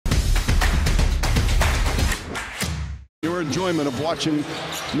Your enjoyment of watching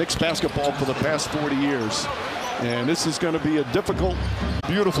Knicks basketball for the past 40 years. And this is going to be a difficult,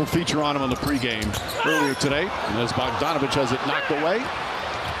 beautiful feature on him on the pregame earlier today. And as Bogdanovic has it knocked away.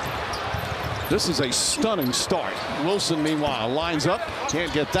 This is a stunning start. Wilson, meanwhile, lines up.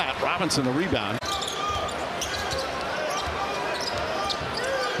 Can't get that. Robinson, the rebound.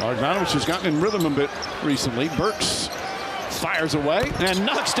 Bogdanovic has gotten in rhythm a bit recently. Burks fires away and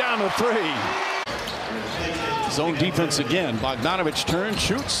knocks down the three. Zone defense again. Bogdanovic turns,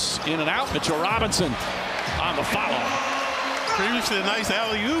 shoots, in and out. Mitchell Robinson on the follow. Previously a nice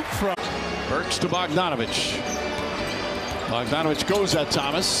alley-oop from Burks to Bogdanovic. Bogdanovic goes at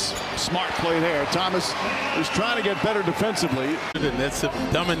Thomas. Smart play there. Thomas is trying to get better defensively. And that's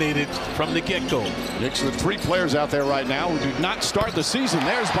dominated from the get-go. Knicks with 3 players out there right now who did not start the season.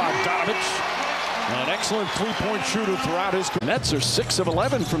 There's Bogdanovic. An excellent three-point shooter throughout his career. Nets are 6 of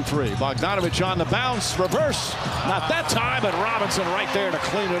 11 from 3. Bogdanovic on the bounce, reverse. Not that time, but Robinson right there to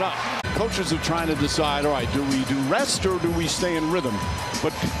clean it up. Coaches are trying to decide, all right, do we do rest or do we stay in rhythm?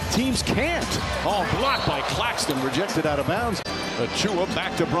 But teams can't. Oh, blocked by Claxton, rejected out of bounds. Achua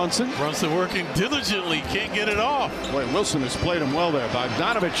back to Brunson. Brunson working diligently, can't get it off. Boy, Wilson has played him well there.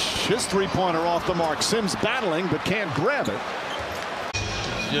 Bogdanovic, his three-pointer off the mark. Sims battling, but can't grab it.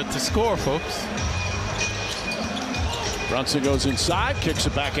 Yet to score, folks. Brunson goes inside, kicks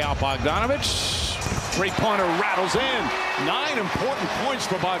it back out. Bogdanovic. Three-pointer rattles in. 9 important points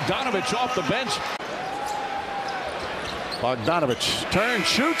for Bogdanovic off the bench. Bogdanovic turns,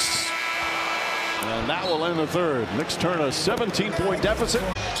 shoots. And that will end the third. Knicks turn a 17-point deficit.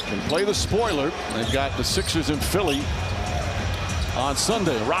 Can play the spoiler. They've got the Sixers in Philly on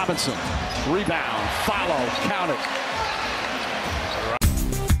Sunday. Robinson, rebound, follow, count it.